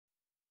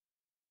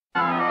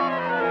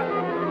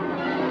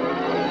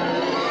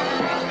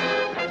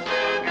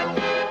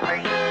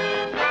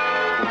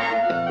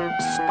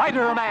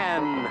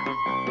Spider-Man.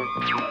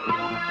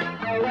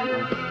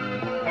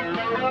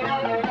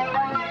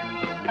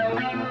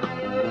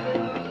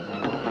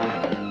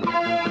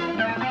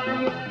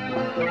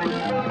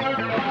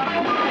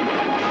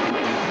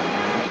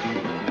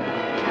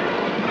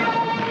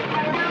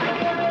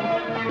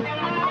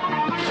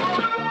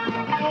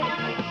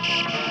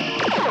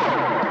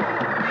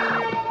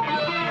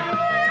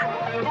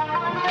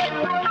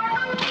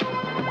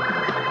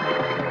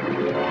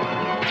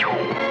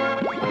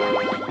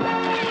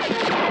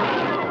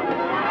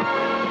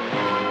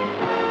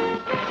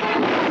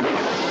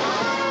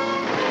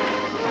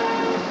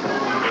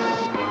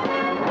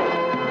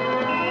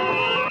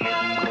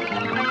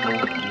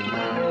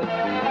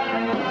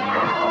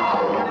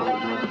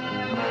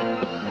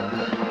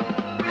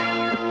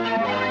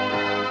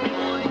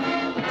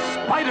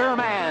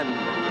 Spider-Man.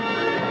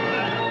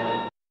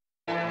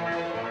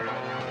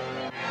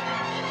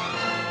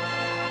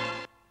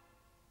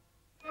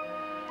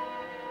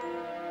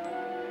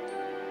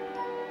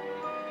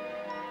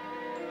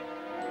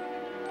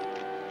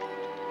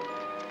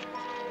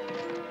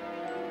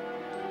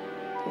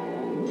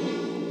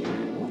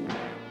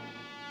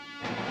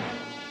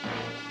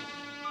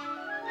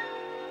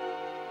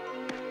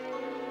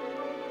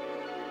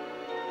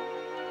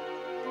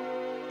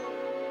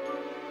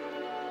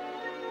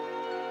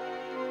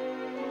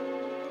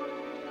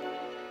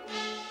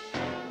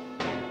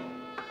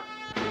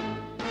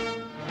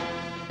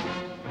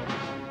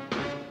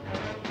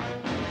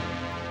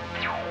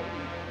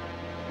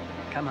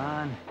 Come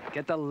on,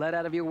 get the lead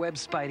out of your web,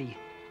 Spidey.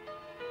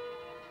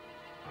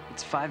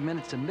 It's 5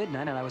 minutes to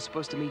midnight, and I was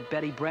supposed to meet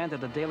Betty Brant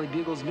at the Daily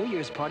Bugle's New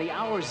Year's party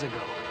hours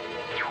ago.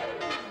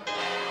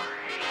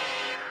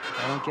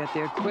 If I don't get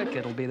there quick,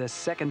 it'll be the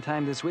second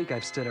time this week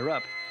I've stood her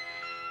up.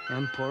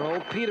 And poor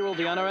old Peter will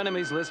be on our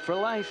enemies list for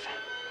life.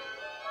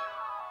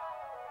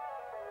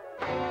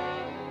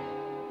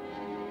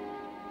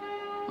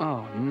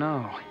 Oh,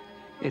 no.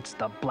 It's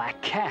the Black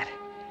Cat.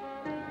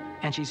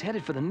 And she's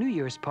headed for the New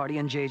Year's party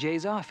in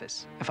JJ's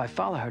office. If I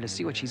follow her to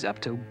see what she's up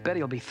to,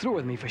 Betty'll be through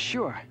with me for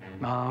sure.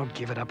 Oh,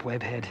 give it up,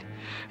 Webhead.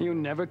 You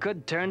never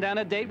could turn down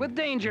a date with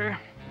danger.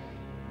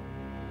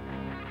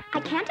 I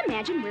can't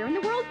imagine where in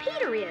the world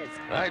Peter is.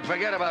 I'd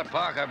forget about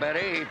Parker,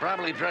 Betty. He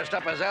probably dressed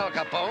up as Al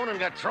Capone and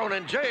got thrown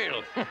in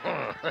jail.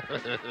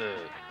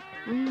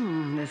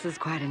 This is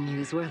quite a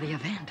newsworthy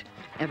event.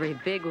 Every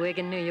bigwig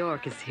in New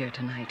York is here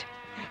tonight.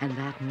 And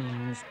that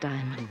means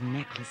diamond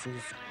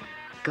necklaces,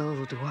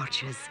 gold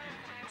watches,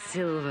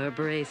 silver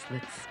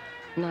bracelets,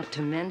 not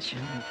to mention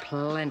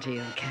plenty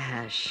of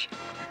cash.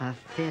 A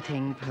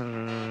fitting prize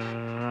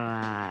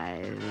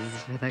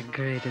for the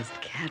greatest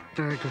cat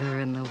burglar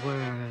in the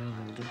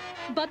world.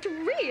 But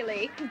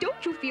really,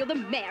 don't you feel the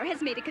mayor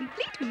has made a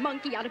complete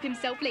monkey out of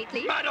himself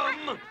lately?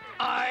 Madam,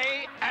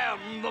 I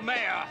am the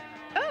mayor.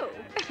 Oh,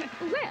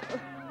 well.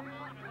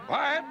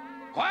 Quiet,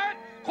 quiet,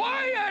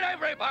 quiet,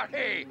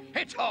 everybody.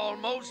 It's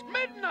almost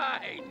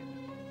midnight.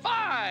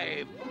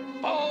 5,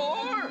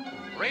 4,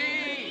 3,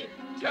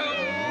 2,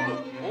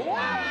 1.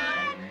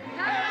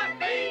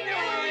 Happy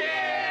New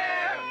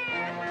Year!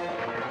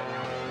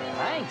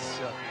 Thanks.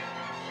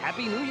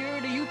 Happy New Year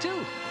to you,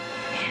 too.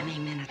 Any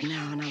minute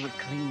now, and I'll have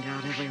cleaned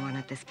out everyone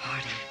at this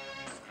party.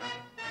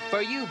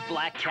 For you,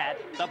 Black Cat,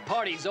 the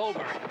party's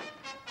over.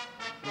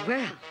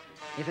 Well,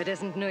 if it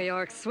isn't New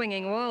York's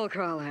swinging wall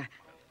crawler,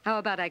 how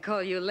about I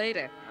call you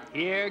later?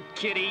 Here,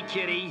 kitty,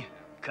 kitty.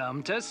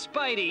 Come to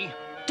Spidey.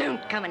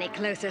 Don't come any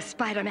closer,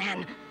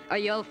 Spider-Man, or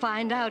you'll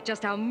find out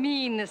just how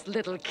mean this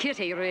little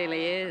kitty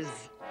really is.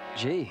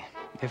 Gee,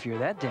 if you're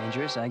that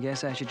dangerous, I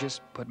guess I should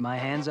just put my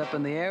hands up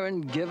in the air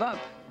and give up.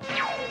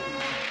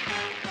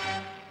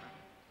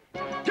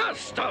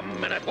 Just a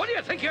minute. What do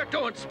you think you're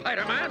doing,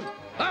 Spider-Man?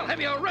 I'll have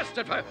you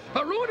arrested for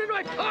ruining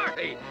my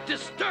party,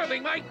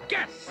 disturbing my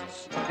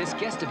guests. This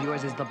guest of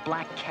yours is the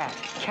Black Cat,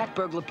 cat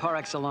burglar par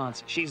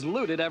excellence. She's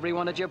looted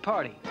everyone at your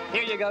party.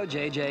 Here you go,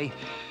 JJ.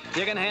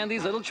 You can hand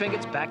these little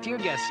trinkets back to your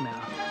guests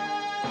now.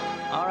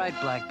 All right,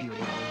 Black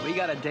Beauty. We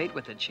got a date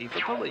with the chief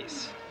of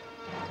police.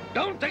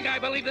 Don't think I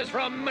believe this for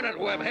a minute,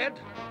 Webhead.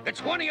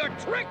 It's one of your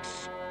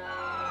tricks.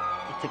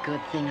 It's a good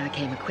thing I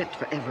came equipped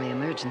for every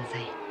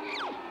emergency.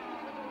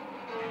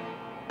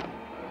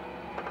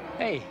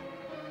 Hey,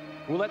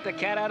 who let the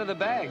cat out of the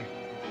bag?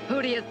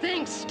 Who do you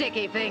think,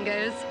 Sticky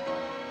Fingers?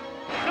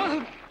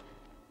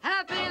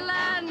 Happy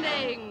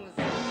landings!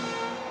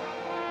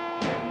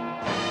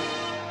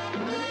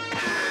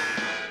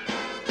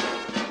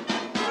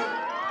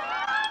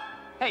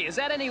 Hey, is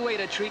that any way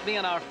to treat me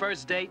on our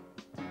first date?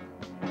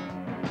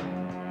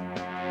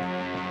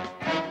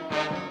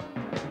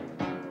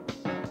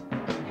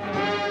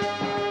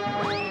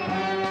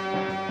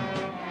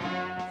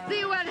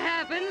 See what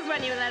happens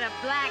when you let a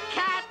black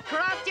cat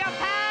cross your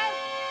path?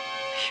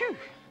 Phew.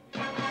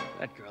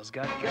 That girl's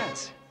got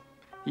guts.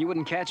 You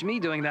wouldn't catch me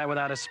doing that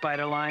without a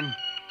spider line.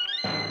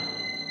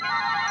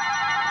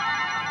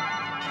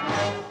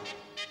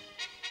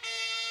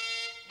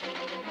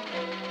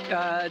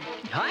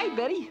 Hi,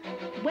 Betty.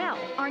 Well,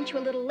 aren't you a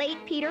little late,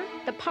 Peter?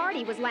 The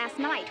party was last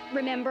night,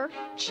 remember?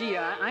 Gee,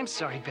 I'm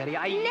sorry, Betty.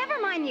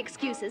 Never mind the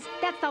excuses.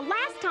 That's the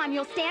last time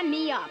you'll stand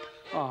me up.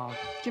 Oh,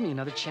 give me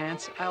another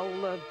chance.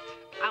 I'll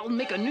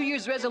make a New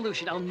Year's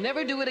resolution. I'll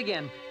never do it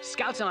again.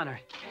 Scout's honor.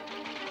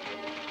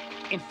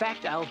 In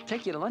fact, I'll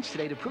take you to lunch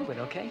today to prove it,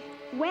 okay?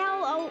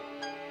 Well,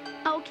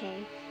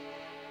 okay.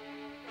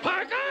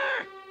 Parker!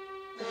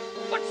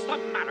 What's the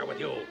matter with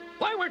you?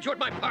 Why weren't you at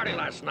my party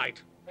last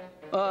night?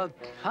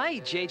 Hi,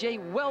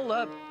 JJ.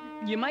 Well,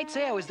 you might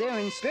say I was there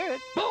in spirit.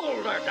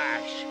 Boulder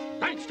Dash!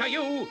 Thanks to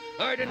you,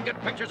 I didn't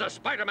get pictures of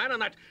Spider-Man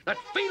and that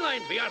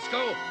feline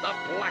fiasco, the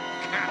Black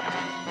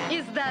Cat.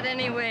 Is that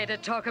any way to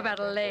talk about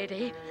a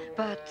lady?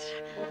 But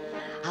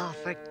I'll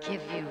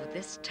forgive you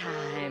this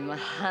time,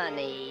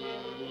 honey.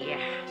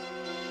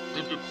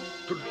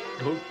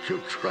 Don't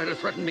you try to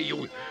threaten me,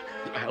 you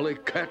alley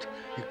cat.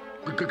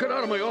 Get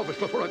out of my office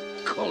before I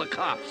call the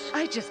cops.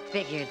 I just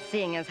figured,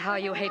 seeing as how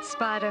you hate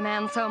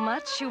Spider-Man so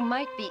much, you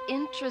might be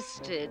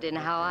interested in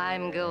how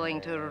I'm going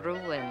to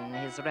ruin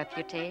his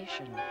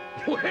reputation.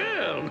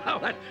 Well,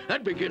 now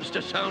that begins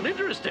to sound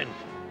interesting.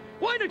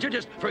 Why don't you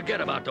just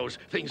forget about those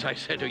things I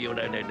said to you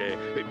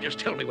and just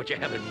tell me what you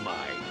have in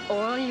mind?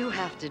 All you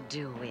have to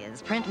do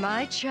is print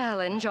my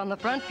challenge on the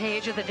front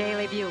page of the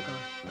Daily Bugle,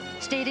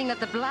 stating that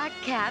the Black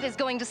Cat is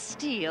going to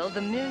steal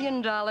the $1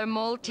 million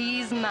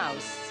Maltese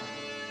mouse.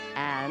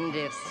 And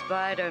if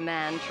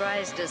Spider-Man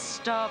tries to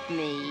stop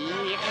me...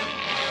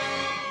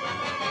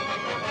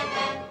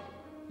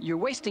 You're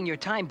wasting your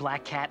time,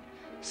 Black Cat.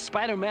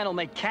 Spider-Man will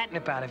make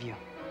catnip out of you.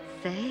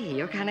 Say,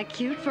 you're kind of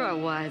cute for a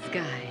wise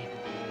guy.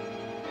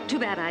 Too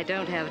bad I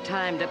don't have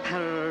time to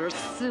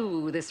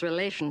pursue this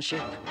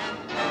relationship.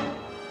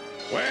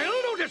 Well,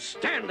 don't just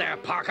stand there,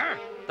 Parker.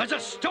 There's a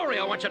story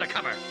I want you to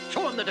cover.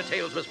 Show him the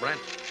details, Miss Brent.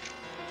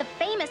 The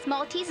famous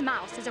Maltese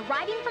mouse is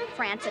arriving from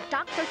France at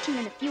Dock 13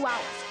 in a few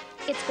hours.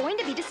 It's going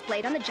to be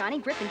displayed on the Johnny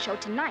Griffin Show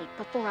tonight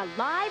before a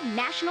live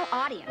national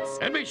audience.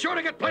 And be sure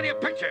to get plenty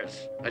of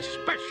pictures,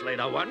 especially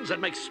the ones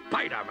that make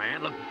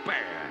Spider-Man look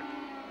bad.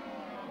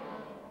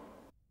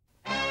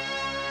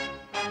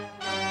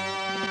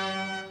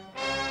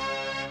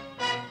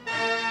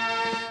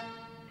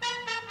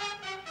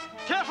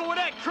 Careful with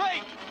that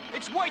crate!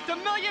 It's worth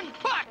 $1 million!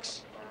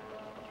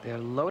 They're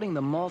loading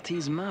the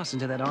Maltese mouse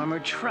into that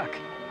armored truck.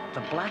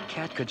 The Black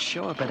Cat could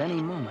show up at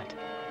any moment.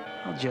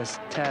 I'll just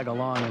tag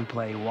along and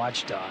play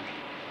watchdog.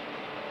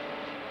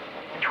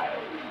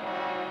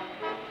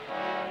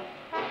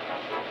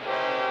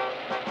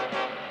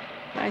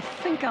 I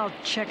think I'll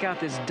check out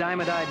this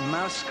diamond-eyed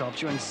mouse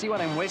sculpture and see what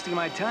I'm wasting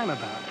my time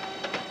about.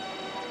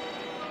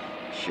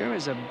 Sure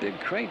is a big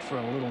crate for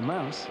a little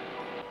mouse.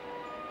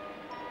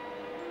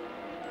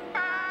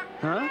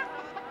 Huh?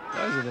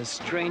 Those are the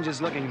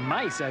strangest looking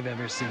mice I've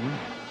ever seen.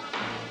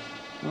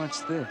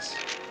 What's this?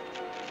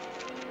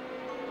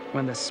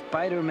 When the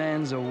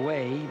Spider-Man's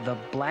away, the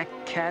Black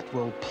Cat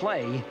will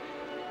play.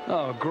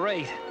 Oh,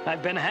 great.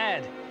 I've been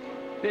had.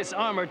 This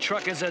armored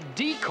truck is a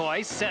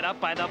decoy set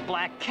up by the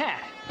Black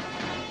Cat.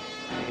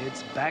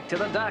 It's back to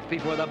the dock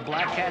before the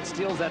Black Cat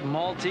steals that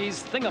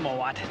Maltese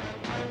thingamawat.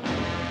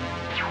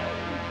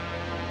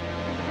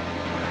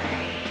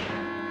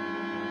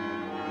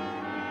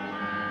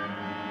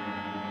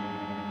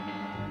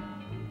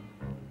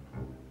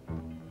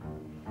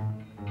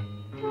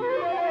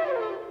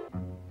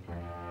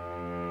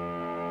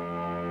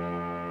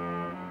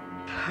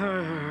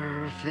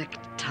 Perfect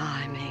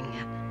timing.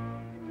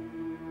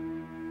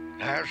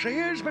 There she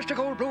is, Mr.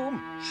 Goldblum.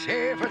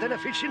 Safer than a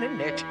fish in a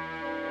net.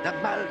 The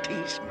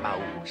Maltese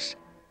mouse.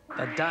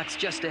 The dock's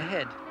just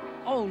ahead.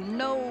 Oh,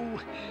 no.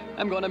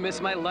 I'm going to miss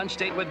my lunch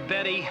date with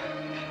Betty.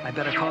 I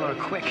better call her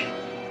quick.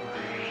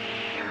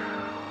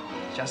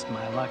 Just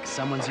my luck.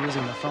 Someone's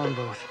using the phone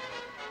booth.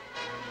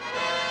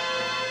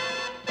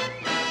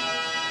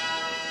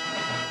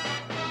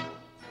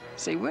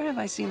 Say, where have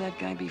I seen that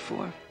guy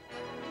before?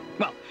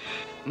 Well,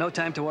 no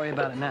time to worry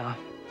about it now.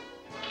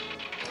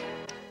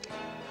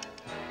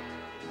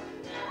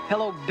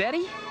 Hello,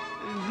 Betty?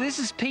 This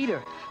is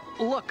Peter.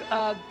 Look,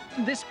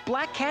 this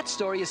Black Cat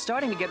story is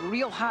starting to get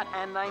real hot,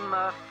 and I'm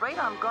afraid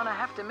I'm gonna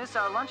have to miss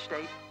our lunch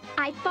date.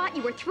 I thought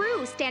you were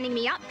through standing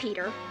me up,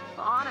 Peter.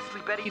 Honestly,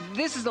 Betty,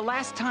 this is the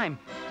last time.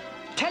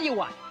 Tell you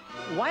what,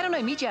 why don't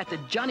I meet you at the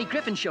Johnny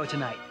Griffin Show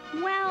tonight?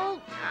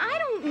 Well, I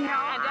don't know.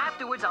 And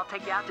afterwards, I'll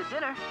take you out to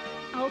dinner.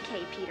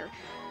 Okay, Peter.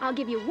 I'll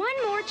give you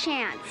one more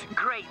chance.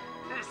 Great.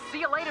 See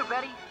you later,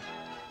 Betty.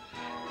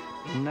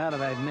 Now that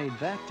I've made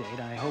that date,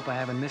 I hope I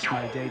haven't missed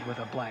my date with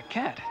a Black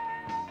Cat.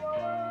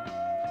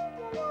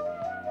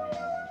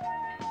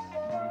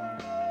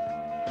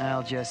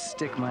 I'll just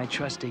stick my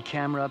trusty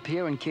camera up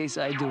here in case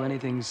I do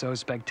anything so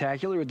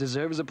spectacular it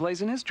deserves a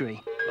place in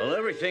history. Well,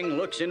 everything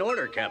looks in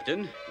order,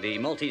 Captain. The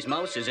Maltese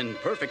mouse is in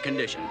perfect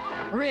condition.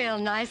 Real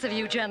nice of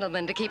you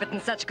gentlemen to keep it in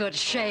such good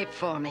shape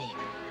for me.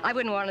 I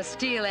wouldn't want to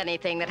steal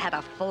anything that had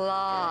a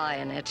flaw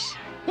in it.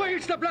 Wait,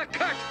 it's the Black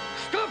Cat!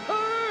 Stop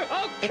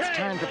her! Okay! It's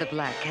time for the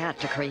Black Cat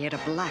to create a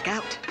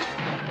blackout.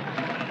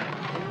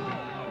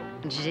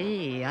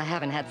 Gee, I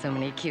haven't had so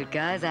many cute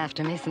guys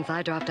after me since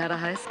I dropped out of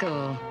high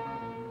school.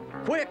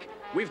 Quick!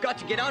 We've got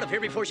to get out of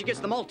here before she gets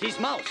the Maltese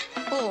mouse.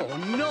 Oh,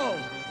 no!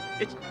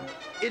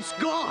 It's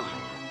gone!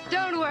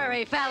 Don't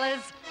worry,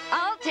 fellas.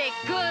 I'll take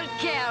good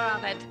care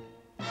of it.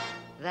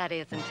 That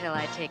is until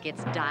I take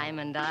its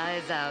diamond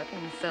eyes out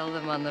and sell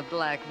them on the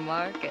black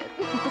market.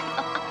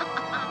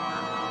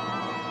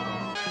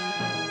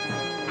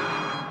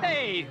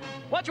 Hey,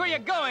 watch where you're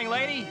going,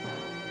 lady.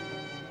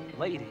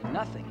 Lady,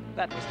 nothing.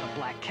 That was the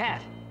Black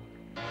Cat.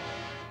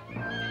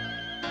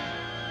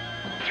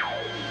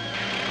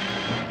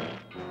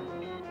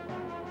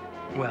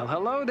 Well,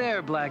 hello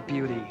there, Black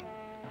Beauty.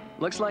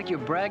 Looks like your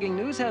bragging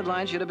news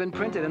headline should have been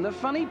printed in the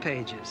funny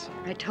pages.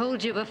 I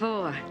told you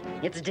before,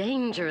 it's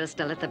dangerous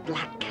to let the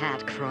Black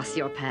Cat cross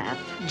your path.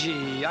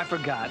 Gee, I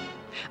forgot.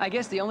 I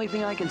guess the only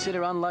thing I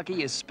consider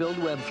unlucky is spilled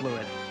web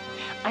fluid.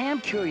 I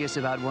am curious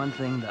about one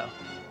thing, though.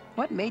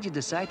 What made you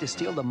decide to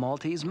steal the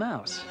Maltese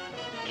mouse?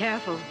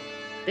 Careful.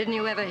 Didn't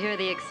you ever hear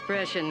the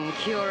expression,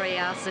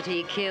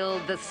 curiosity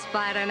killed the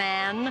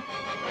Spider-Man?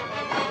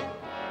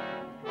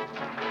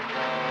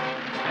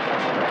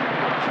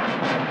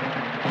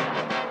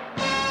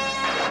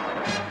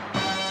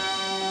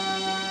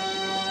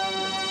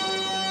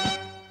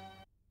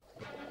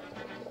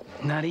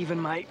 Not even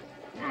my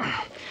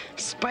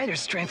spider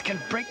strength can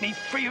break me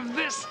free of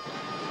this.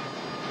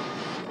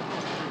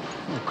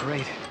 Oh,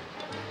 great.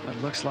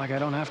 It looks like I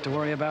don't have to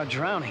worry about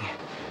drowning.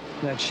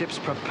 That ship's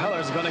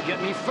propeller's gonna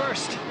get me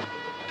first.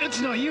 It's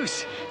no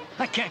use.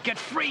 I can't get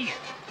free.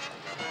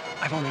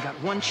 I've only got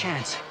one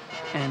chance.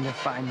 And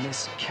if I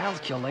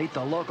miscalculate,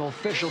 the local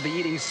fish will be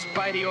eating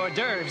Spidey hors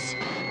d'oeuvres.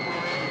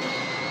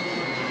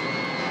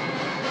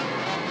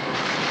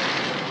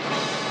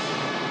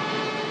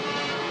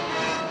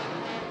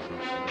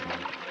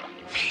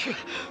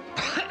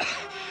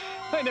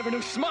 I never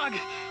knew smog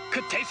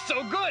could taste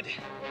so good.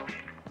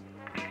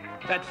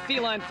 That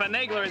feline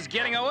finagler is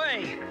getting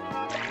away.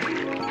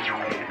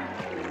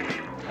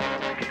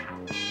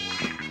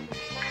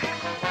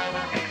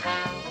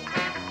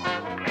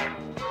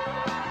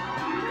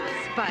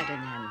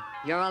 Spider-Man,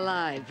 you're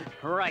alive.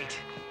 Right.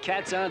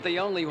 Cats aren't the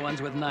only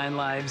ones with 9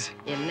 lives.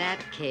 In that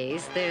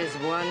case, there's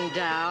 1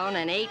 down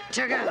and 8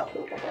 to go.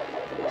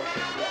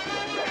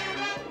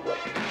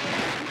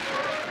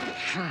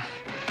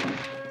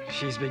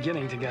 She's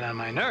beginning to get on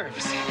my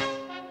nerves.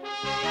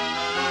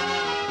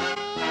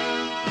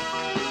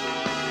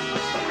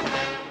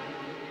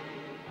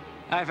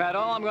 I've had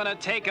all I'm gonna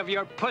take of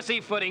your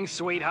pussyfooting,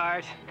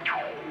 sweetheart.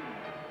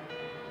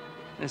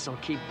 This'll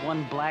keep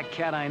one black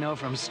cat I know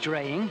from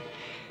straying.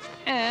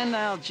 And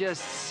I'll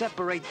just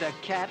separate the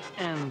cat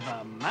and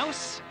the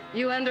mouse.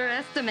 You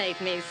underestimate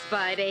me,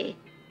 Spidey.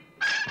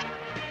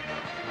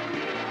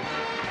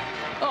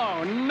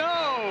 Oh,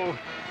 no!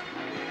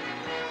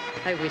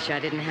 I wish I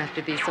didn't have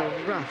to be so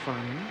rough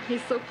on him.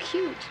 He's so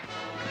cute.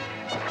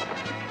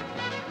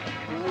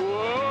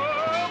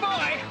 Whoa,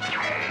 boy!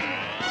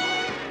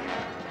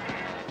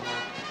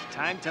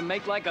 Time to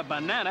make like a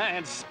banana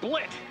and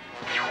split.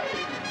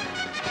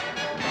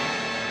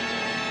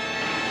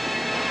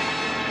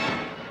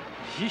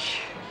 Yeesh.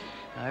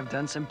 I've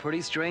done some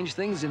pretty strange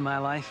things in my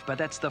life, but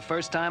that's the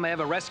first time I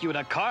ever rescued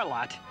a car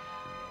lot.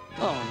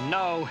 Oh,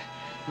 no.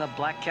 The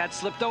black cat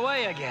slipped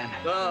away again.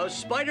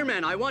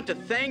 Spider-Man, I want to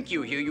thank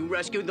you. You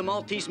rescued the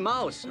Maltese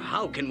mouse.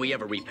 How can we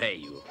ever repay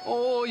you?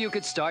 Oh, you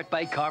could start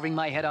by carving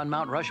my head on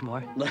Mount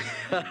Rushmore.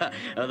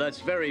 That's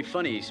very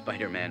funny,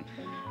 Spider-Man.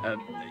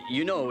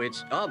 You know,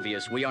 it's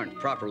obvious we aren't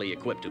properly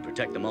equipped to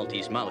protect the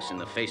Maltese mouse in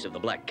the face of the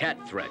black cat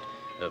threat.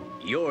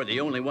 You're the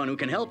only one who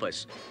can help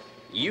us.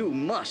 You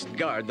must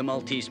guard the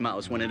Maltese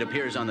mouse when it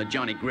appears on the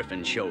Johnny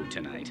Griffin show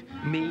tonight.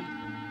 Me?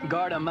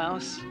 Guard a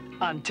mouse?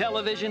 On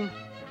television?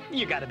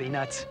 You gotta be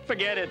nuts.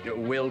 Forget it.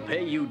 We'll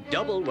pay you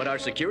double what our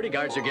security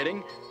guards are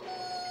getting.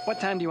 What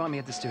time do you want me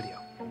at the studio?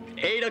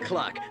 8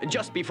 o'clock,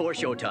 just before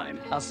showtime.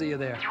 I'll see you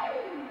there.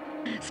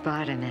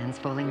 Spider-Man's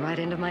falling right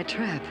into my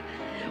trap.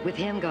 With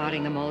him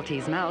guarding the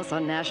Maltese mouse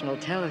on national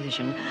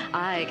television,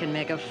 I can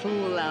make a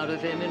fool out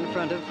of him in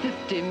front of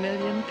 50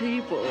 million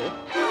people.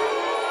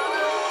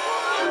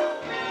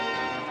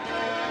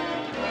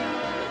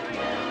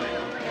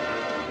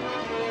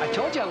 I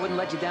told you I wouldn't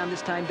let you down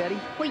this time, Betty.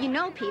 Well, you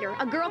know, Peter,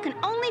 a girl can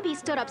only be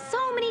stood up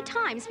so many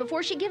times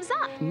before she gives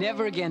up.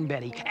 Never again,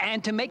 Betty.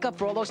 And to make up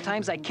for all those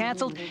times I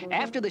canceled,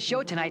 after the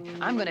show tonight,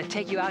 I'm gonna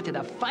take you out to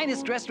the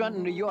finest restaurant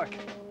in New York.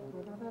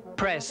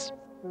 Press.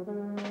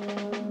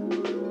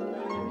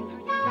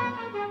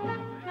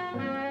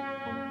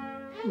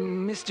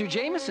 Mr.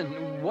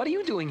 Jameson, what are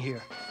you doing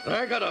here?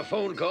 I got a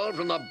phone call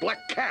from the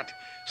Black Cat.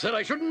 Said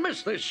I shouldn't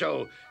miss this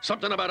show.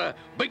 Something about a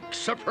big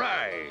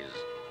surprise.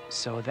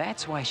 So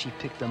that's why she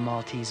picked the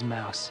Maltese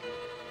mouse.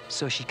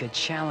 So she could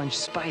challenge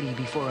Spidey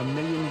before 1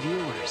 million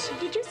viewers.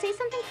 Did you say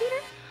something,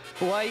 Peter?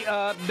 Why,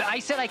 I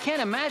said I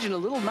can't imagine a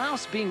little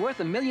mouse being worth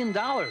 $1 million.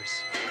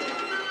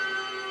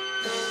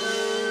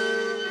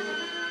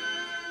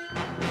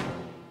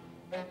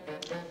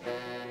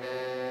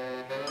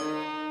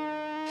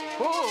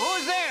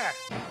 Who's there?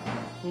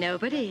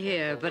 nobody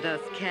here but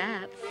us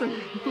cats.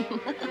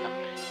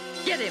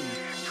 Get him!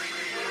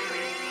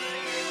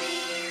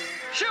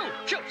 Shoo!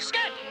 Shoo!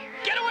 Scat!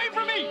 Get away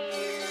from me!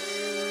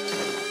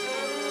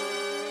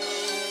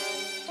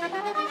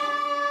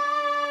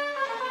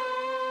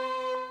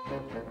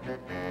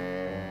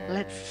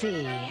 Let's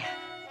see.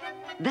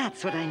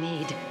 That's what I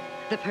need.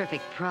 The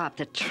perfect prop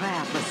to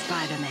trap a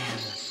Spider-Man.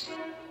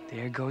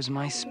 There goes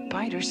my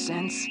spider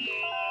sense.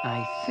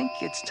 I think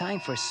it's time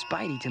for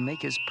Spidey to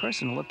make his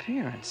personal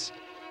appearance.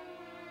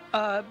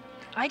 I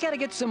gotta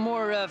get some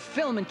more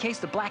film in case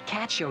the Black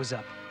Cat shows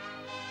up.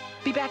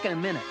 Be back in a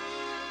minute.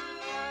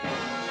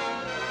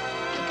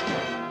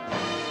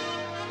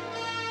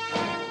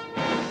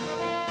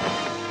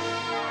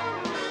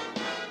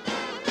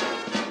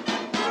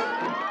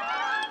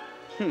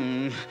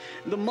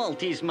 The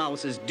Maltese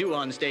Mouse is due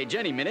on stage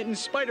any minute, and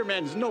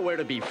Spider-Man's nowhere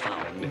to be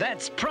found.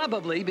 That's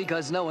probably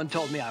because no one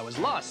told me I was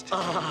lost.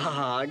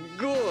 Ah,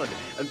 good.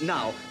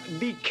 Now,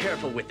 be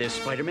careful with this,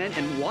 Spider-Man,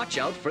 and watch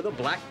out for the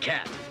Black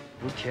Cat.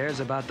 Who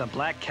cares about the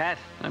Black Cat?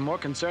 I'm more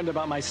concerned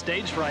about my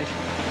stage fright.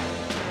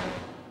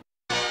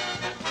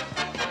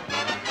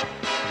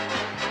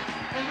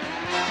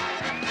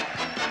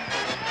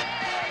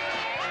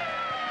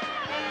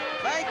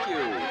 Thank you.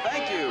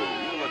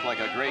 You look like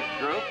a great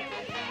group.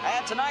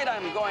 And tonight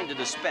I'm going to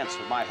dispense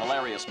with my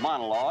hilarious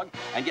monologue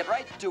and get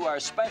right to our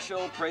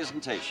special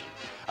presentation.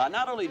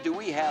 Not only do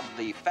we have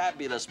the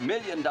fabulous $1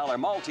 million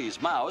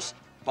Maltese Mouse,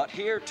 but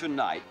here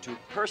tonight to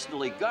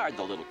personally guard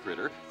the little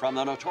critter from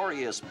the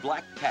notorious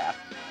Black Cat,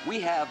 we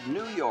have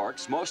New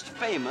York's most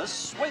famous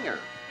swinger.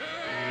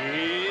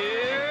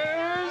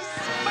 Here's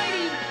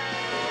Spidey!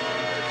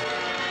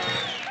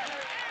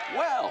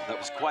 Well, that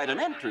was quite an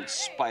entrance,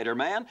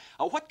 Spider-Man.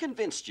 What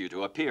convinced you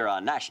to appear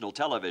on national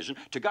television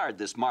to guard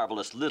this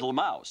marvelous little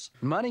mouse?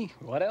 Money?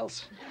 What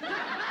else?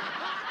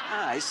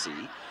 I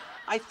see.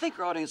 I think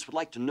our audience would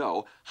like to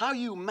know how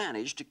you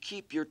managed to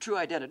keep your true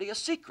identity a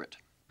secret.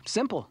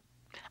 Simple.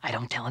 I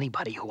don't tell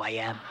anybody who I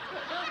am.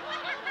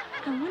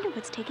 I wonder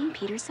what's taking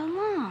Peter so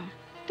long.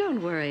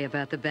 Don't worry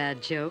about the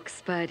bad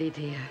jokes, Spidey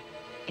dear.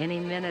 Any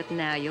minute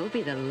now, you'll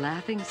be the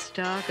laughing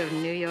stock of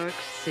New York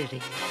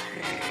City.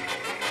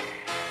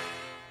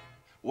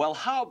 Well,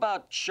 how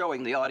about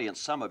showing the audience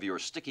some of your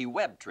sticky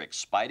web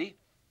tricks, Spidey?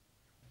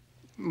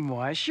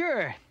 Why,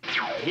 sure.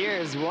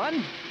 Here's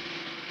one.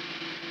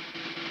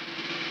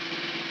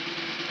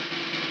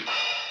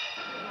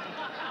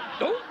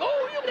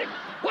 Oh, you...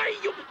 Why,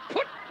 you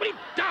put me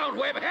down,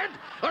 Webhead,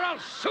 or I'll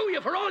sue you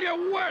for all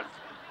you're worth.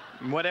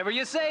 Whatever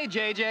you say,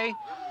 JJ.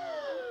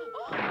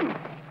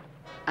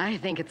 I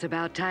think it's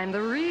about time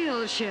the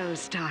real show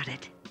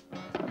started.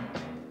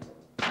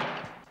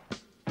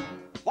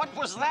 What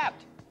was that?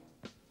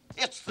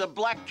 It's the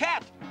Black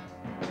Cat.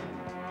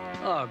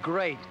 Oh,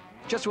 great.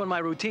 Just when my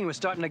routine was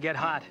starting to get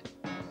hot.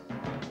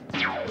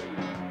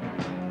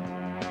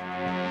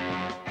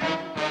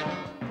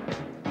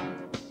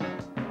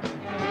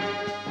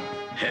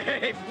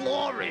 Hey,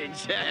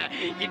 Florence,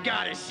 you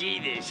gotta see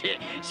this.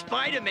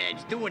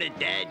 Spider-Man's doing a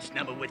dance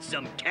number with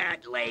some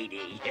cat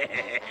lady.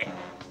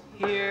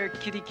 Here,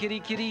 kitty, kitty,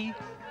 kitty.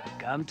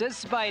 Come to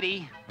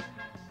Spidey.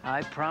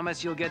 I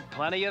promise you'll get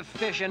plenty of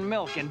fish and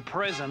milk in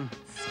prison.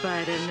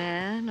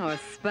 Spider-Man or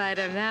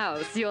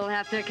Spider-Mouse, you'll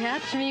have to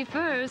catch me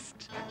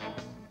first.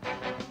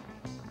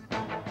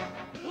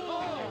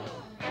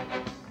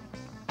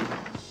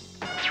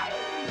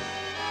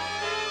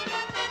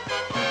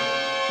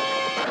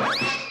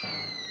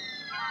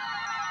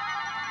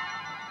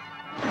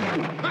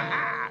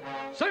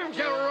 Serves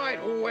you right,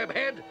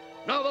 Webhead.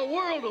 Now the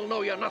world will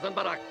know you're nothing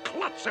but a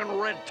klutz in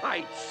red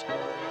tights.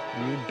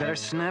 You'd better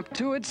snap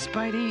to it,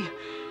 Spidey,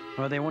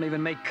 or they won't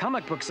even make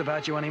comic books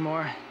about you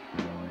anymore.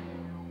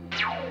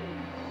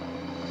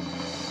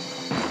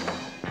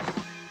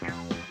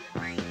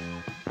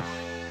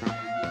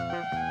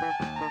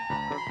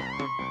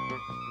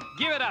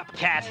 Give it up,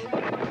 Cat.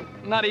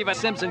 Not even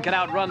Simpson can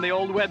outrun the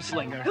old web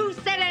slinger. Who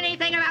said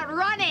anything about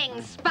running,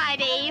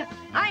 Spidey?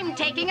 I'm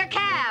taking a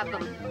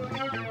cab.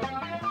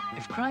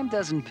 If crime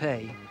doesn't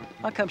pay,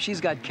 how come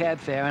she's got cab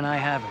fare and I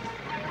haven't?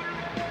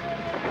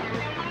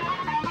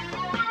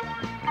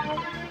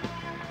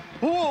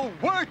 Whoa,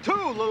 where to,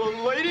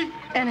 little lady?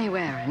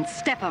 Anywhere and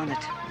step on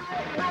it.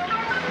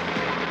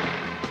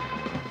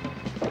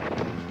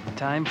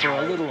 Time for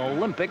a little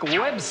Olympic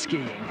web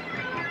skiing.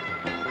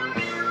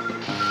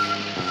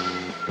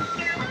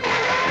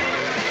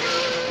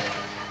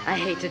 I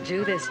hate to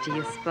do this to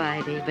you,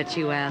 Spidey, but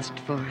you asked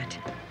for it.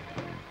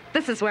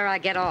 This is where I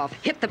get off.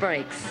 Hit the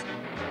brakes.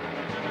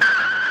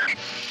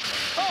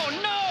 Oh,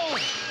 no!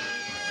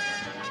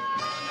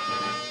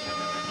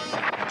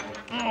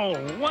 Oh,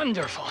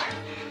 wonderful.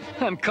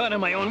 I'm caught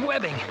in my own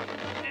webbing.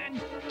 And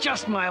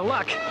just my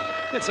luck.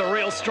 It's a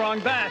real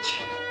strong batch.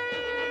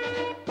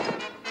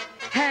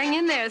 Hang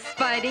in there,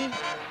 Spidey.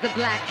 The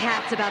Black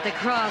Cat's about to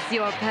cross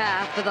your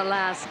path for the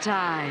last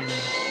time.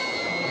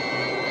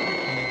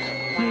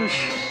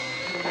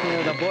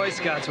 They're the Boy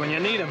Scouts when you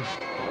need them.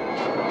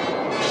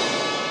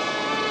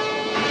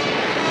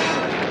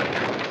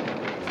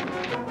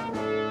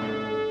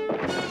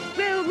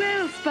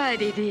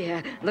 Spidey,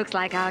 dear, looks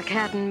like our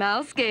cat and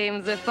mouse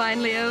games are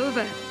finally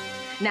over.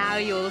 Now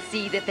you'll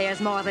see that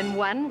there's more than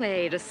one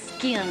way to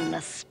skin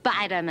a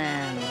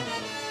Spider-Man.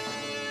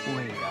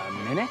 Wait a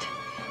minute.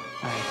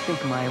 I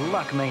think my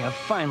luck may have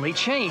finally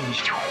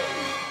changed.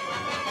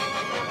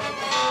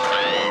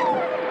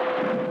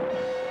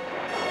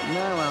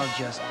 Now I'll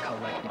just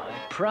collect my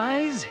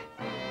prize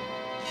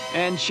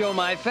and show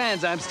my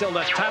fans I'm still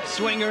the top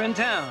swinger in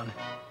town.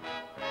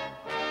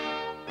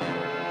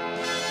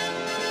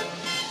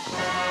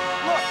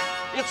 Look,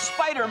 it's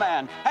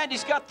Spider-Man, and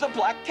he's got the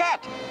black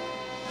cat.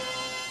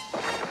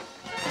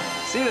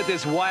 See that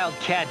this wild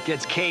cat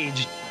gets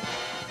caged.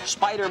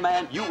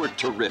 Spider-Man, you were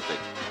terrific.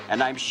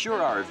 And I'm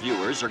sure our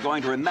viewers are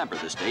going to remember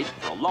this date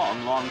for a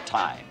long, long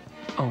time.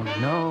 Oh,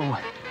 no.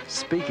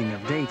 Speaking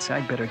of dates,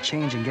 I'd better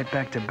change and get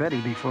back to Betty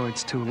before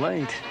it's too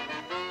late.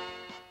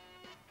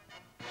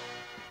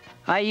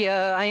 I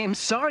am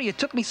sorry it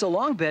took me so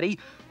long, Betty.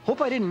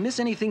 Hope I didn't miss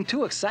anything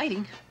too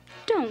exciting.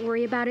 Don't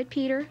worry about it,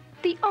 Peter.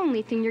 The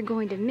only thing you're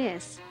going to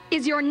miss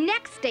is your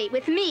next date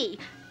with me.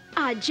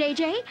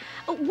 JJ,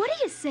 what do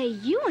you say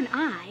you and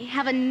I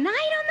have a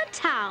night on the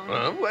town?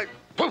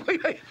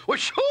 Well,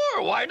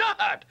 sure, why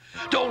not?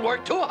 Don't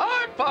work too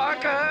hard,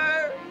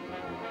 Parker.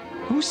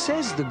 Who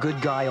says the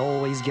good guy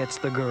always gets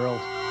the girl?